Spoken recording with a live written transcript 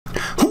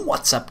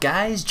What's up,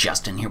 guys?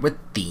 Justin here with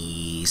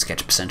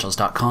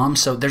TheSketchUpEssentials.com.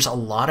 So there's a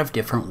lot of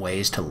different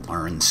ways to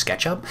learn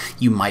SketchUp.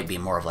 You might be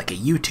more of like a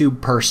YouTube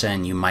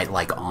person, you might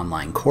like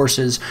online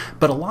courses,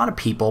 but a lot of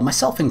people,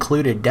 myself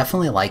included,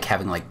 definitely like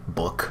having like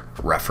book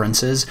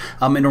references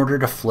in order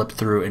to flip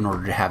through, in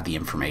order to have the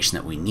information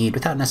that we need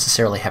without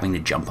necessarily having to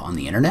jump on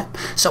the internet.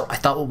 So I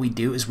thought what we'd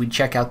do is we'd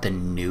check out the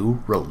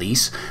new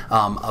release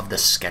of the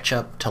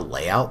SketchUp to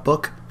Layout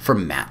book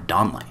from Matt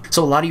Donley.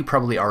 So a lot of you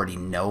probably already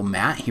know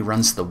Matt. He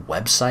runs the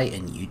website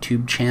and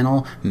YouTube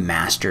channel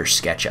Master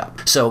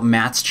SketchUp. So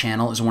Matt's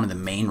channel is one of the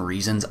main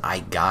reasons I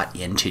got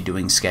into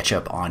doing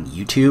SketchUp on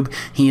YouTube.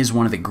 He is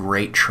one of the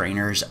great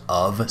trainers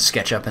of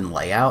SketchUp and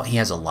Layout. He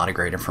has a lot of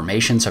great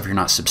information, so if you're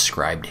not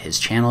subscribed to his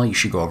channel, you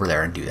should go over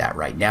there and do that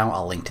right now.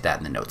 I'll link to that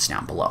in the notes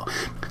down below.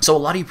 So a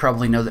lot of you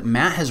probably know that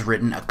Matt has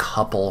written a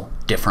couple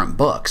different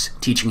books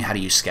teaching how to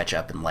use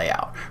SketchUp and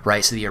Layout,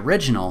 right? So the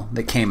original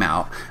that came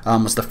out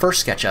was the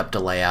first SketchUp to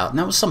Layout, and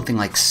that was something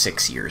like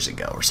 6 years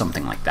ago or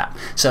something like that.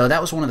 So that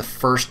was one of the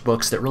first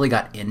books that really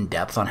got in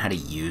depth on how to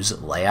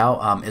use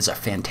Layout. It's a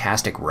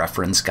fantastic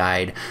reference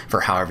guide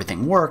for how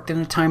everything worked in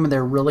a time when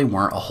there really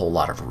weren't a whole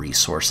lot of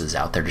resources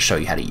out there to show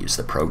you how to use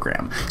the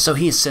program. So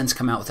he has since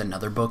come out with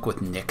another book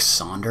with Nick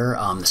Sonder,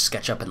 the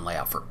SketchUp and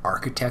Layout for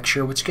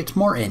Architecture, which gets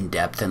more in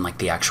depth in like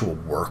the actual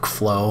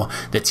workflow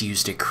that's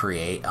used to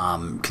create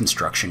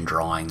construction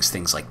drawings,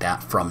 things like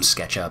that from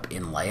SketchUp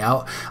in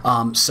Layout.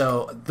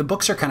 So the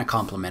books are kind of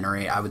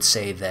complementary. I would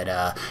say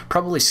that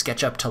probably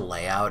SketchUp to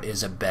Layout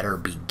is a better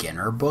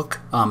beginner book.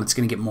 It's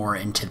going to get more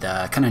into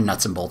the kind of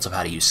nuts and bolts of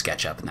how to use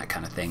SketchUp and that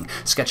kind of thing.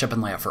 SketchUp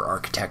and Layout for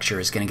Architecture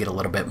is going to get a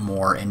little bit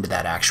more into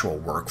that actual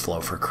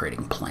workflow for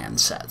creating plan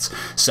sets.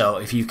 So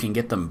if you can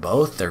get them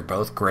both, they're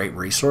both great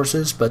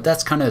resources, but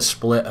that's kind of a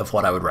split of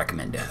what I would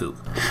recommend to who.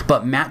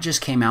 But Matt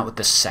just came out with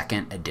the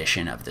second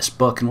edition of this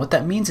book, and what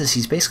that means is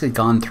he's basically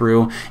gone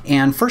through,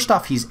 and first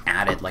off, he's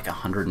added like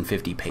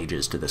 150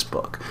 pages to this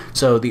book.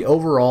 So the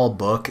overall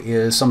book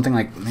is something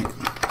like,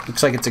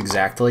 looks like it's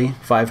exactly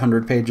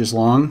 500 pages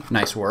long.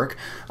 Nice work.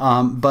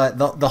 But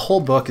the whole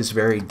book is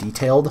very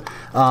detailed.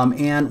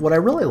 And what I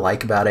really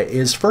like about it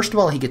is, first of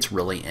all, he gets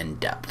really in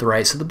depth,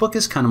 right? So the book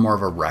is kind of more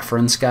of a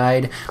reference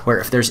guide where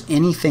if there's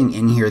anything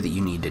in here that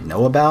you need to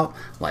know about,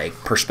 like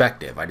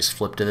perspective, I just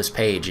flipped to this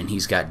page and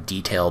he's got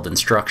detailed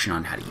instruction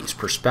on how to use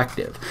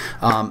perspective.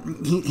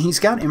 He's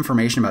got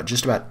information about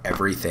just about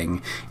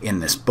everything in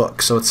this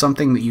book. So it's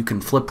something that you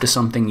can flip to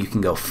something, you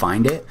can go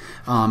find it.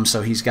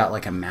 So he's got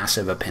like a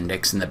massive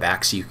appendix in the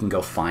back so you can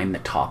go find the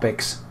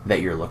topics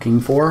that you're looking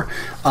for.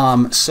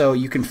 So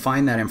you can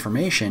find that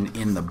information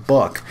in the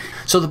book.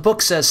 So the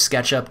book says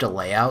SketchUp to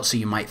Layout, so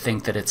you might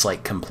think that it's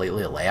like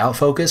completely layout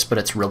focused, but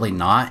it's really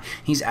not.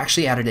 He's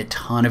actually added a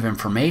ton of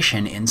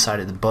information inside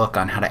of the book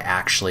on how to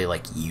actually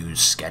like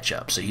use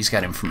SketchUp. So he's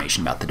got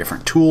information about the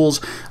different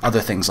tools,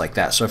 other things like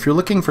that. So if you're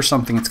looking for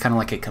something, it's kind of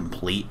like a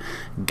complete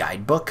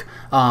guidebook,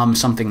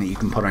 something that you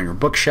can put on your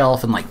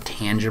bookshelf and like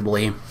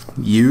tangibly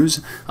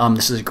use.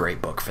 This is a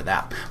great book for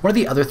that. One of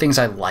the other things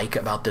I like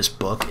about this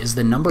book is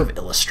the number of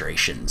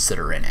illustrations that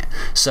are in it.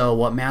 So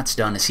what Matt's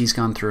done is he's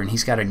gone through and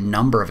he's got a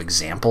number of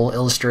example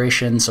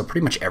illustrations, so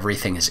pretty much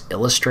everything is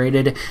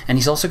illustrated, and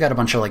he's also got a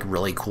bunch of like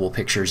really cool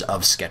pictures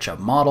of SketchUp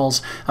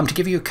models to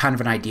give you kind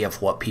of an idea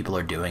of what people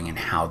are doing and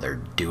how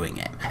they're doing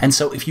it. And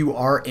so if you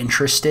are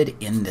interested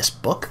in this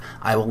book,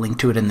 I will link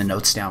to it in the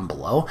notes down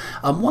below.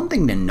 One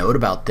thing to note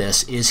about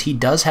this is he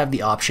does have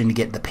the option to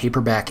get the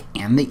paperback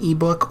and the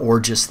ebook, or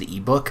just the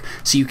ebook.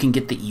 So you can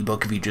get the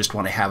ebook if you just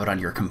want to have it on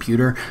your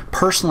computer.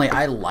 Personally,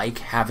 I like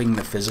having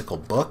the physical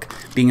book,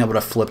 being able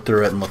to flip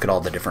through it and look at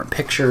all the different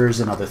pictures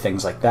and other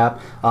things like that.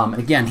 And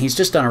again, he's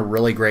just done a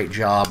really great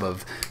job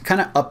of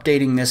kind of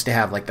updating this to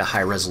have like the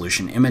high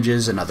resolution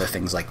images and other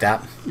things like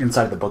that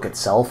inside of the book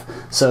itself.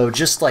 So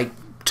just like,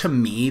 to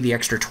me, the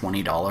extra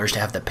 $20 to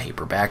have the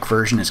paperback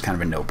version is kind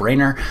of a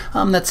no-brainer.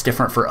 That's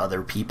different for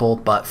other people,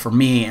 but for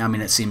me, I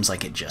mean, it seems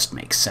like it just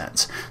makes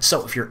sense.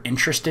 So if you're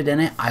interested in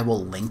it, I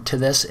will link to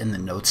this in the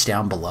notes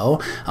down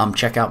below.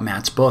 Check out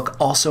Matt's book.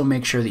 Also,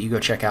 make sure that you go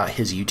check out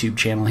his YouTube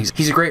channel.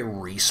 He's a great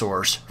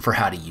resource for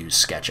how to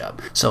use SketchUp.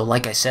 So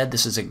like I said,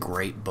 this is a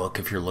great book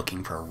if you're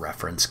looking for a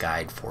reference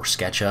guide for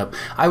SketchUp.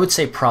 I would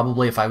say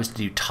probably if I was to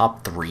do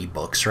top 3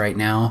 books right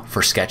now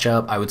for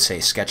SketchUp, I would say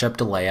SketchUp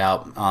to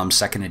Layout,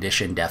 second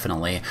edition,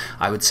 definitely.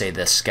 I would say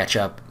the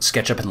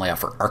SketchUp and Layout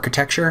for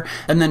Architecture,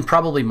 and then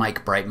probably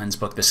Mike Brightman's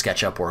book, The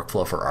SketchUp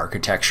Workflow for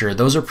Architecture.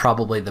 Those are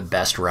probably the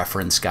best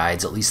reference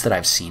guides, at least that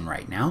I've seen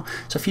right now.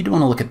 So if you do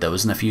want to look at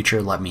those in the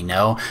future, let me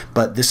know.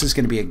 But this is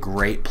going to be a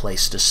great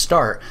place to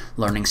start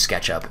learning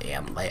SketchUp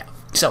and Layout.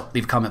 So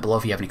leave a comment below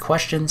if you have any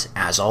questions.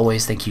 As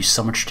always, thank you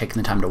so much for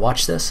taking the time to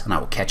watch this, and I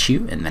will catch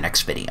you in the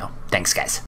next video. Thanks, guys.